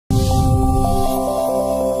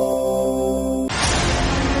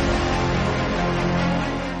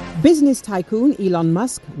Business tycoon Elon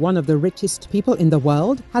Musk, one of the richest people in the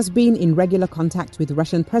world, has been in regular contact with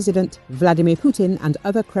Russian President Vladimir Putin and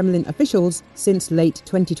other Kremlin officials since late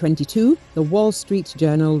 2022, the Wall Street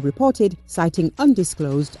Journal reported, citing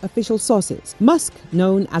undisclosed official sources. Musk,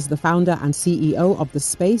 known as the founder and CEO of the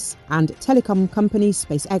space and telecom company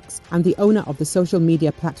SpaceX and the owner of the social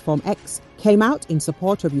media platform X, came out in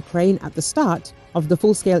support of Ukraine at the start of the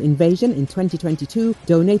full-scale invasion in 2022,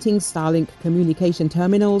 donating Starlink communication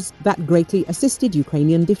terminals that greatly assisted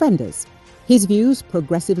Ukrainian defenders. His views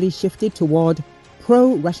progressively shifted toward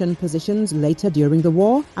pro-Russian positions later during the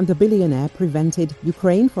war, and the billionaire prevented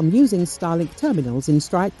Ukraine from using Starlink terminals in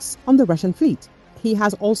strikes on the Russian fleet. He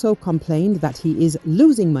has also complained that he is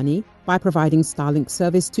losing money by providing Starlink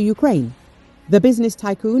service to Ukraine. The business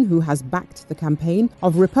tycoon, who has backed the campaign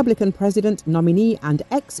of Republican President nominee and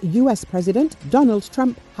ex-U.S. President Donald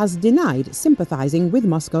Trump, has denied sympathizing with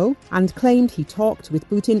Moscow and claimed he talked with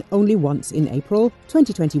Putin only once in April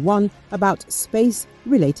 2021 about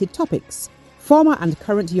space-related topics. Former and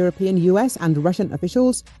current European, U.S. and Russian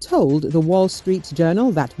officials told the Wall Street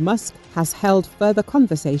Journal that Musk has held further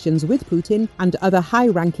conversations with Putin and other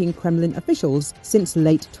high-ranking Kremlin officials since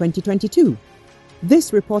late 2022.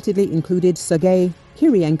 This reportedly included Sergei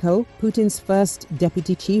Kirienko, Putin's first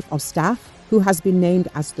deputy chief of staff, who has been named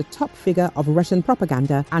as the top figure of Russian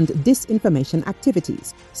propaganda and disinformation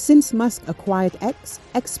activities. Since Musk acquired X,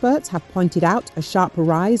 experts have pointed out a sharp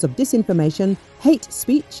rise of disinformation, hate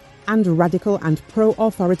speech, and radical and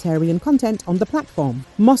pro-authoritarian content on the platform.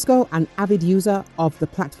 Moscow, an avid user of the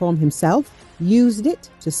platform himself, used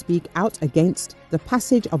it to speak out against the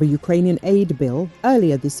passage of a Ukrainian aid bill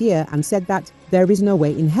earlier this year and said that there is no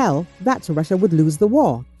way in hell that Russia would lose the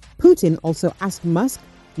war. Putin also asked Musk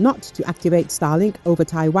not to activate Starlink over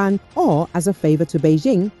Taiwan or as a favor to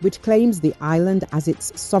Beijing, which claims the island as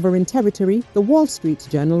its sovereign territory, the Wall Street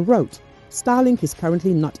Journal wrote. Starlink is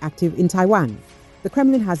currently not active in Taiwan. The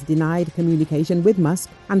Kremlin has denied communication with Musk,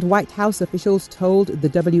 and White House officials told the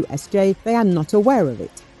WSJ they are not aware of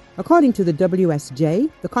it. According to the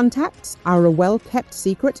WSJ, the contacts are a well-kept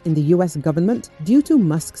secret in the U.S. government due to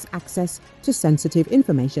Musk's access to sensitive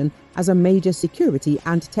information as a major security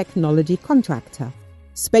and technology contractor.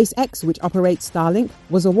 SpaceX, which operates Starlink,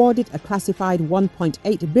 was awarded a classified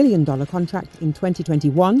 $1.8 billion contract in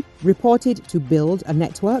 2021, reported to build a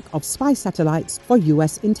network of spy satellites for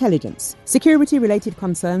U.S. intelligence. Security-related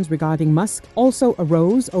concerns regarding Musk also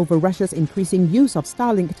arose over Russia's increasing use of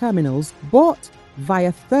Starlink terminals bought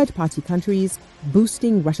via third-party countries,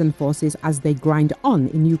 boosting Russian forces as they grind on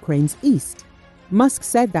in Ukraine's east. Musk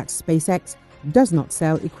said that SpaceX does not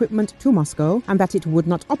sell equipment to Moscow and that it would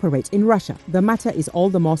not operate in Russia. The matter is all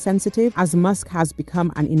the more sensitive as Musk has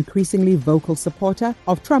become an increasingly vocal supporter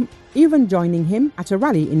of Trump, even joining him at a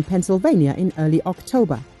rally in Pennsylvania in early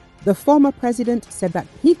October. The former president said that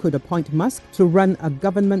he could appoint Musk to run a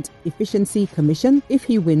government efficiency commission if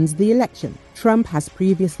he wins the election. Trump has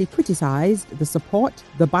previously criticized the support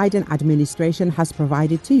the Biden administration has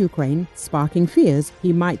provided to Ukraine, sparking fears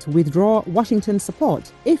he might withdraw Washington's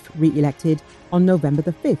support if re-elected on November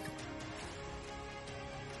the 5th.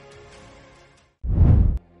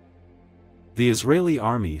 The Israeli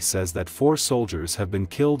army says that 4 soldiers have been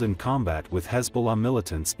killed in combat with Hezbollah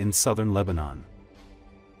militants in southern Lebanon.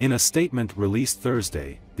 In a statement released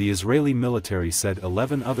Thursday, the Israeli military said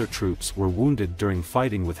 11 other troops were wounded during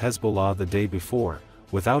fighting with Hezbollah the day before,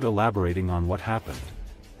 without elaborating on what happened.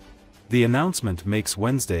 The announcement makes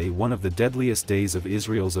Wednesday one of the deadliest days of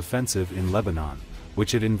Israel's offensive in Lebanon,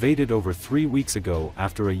 which it invaded over 3 weeks ago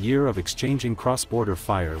after a year of exchanging cross-border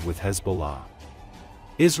fire with Hezbollah.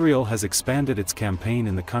 Israel has expanded its campaign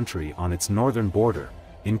in the country on its northern border,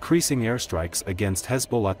 increasing airstrikes against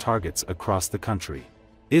Hezbollah targets across the country.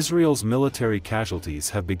 Israel's military casualties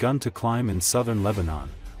have begun to climb in southern Lebanon,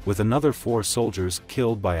 with another 4 soldiers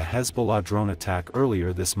killed by a Hezbollah drone attack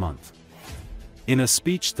earlier this month. In a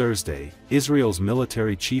speech Thursday, Israel's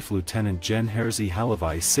military chief Lieutenant Gen Herzi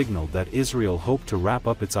Halevi signaled that Israel hoped to wrap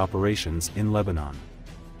up its operations in Lebanon.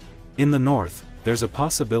 In the north, there's a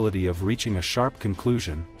possibility of reaching a sharp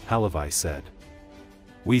conclusion, Halevi said.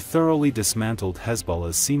 We thoroughly dismantled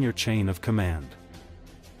Hezbollah's senior chain of command.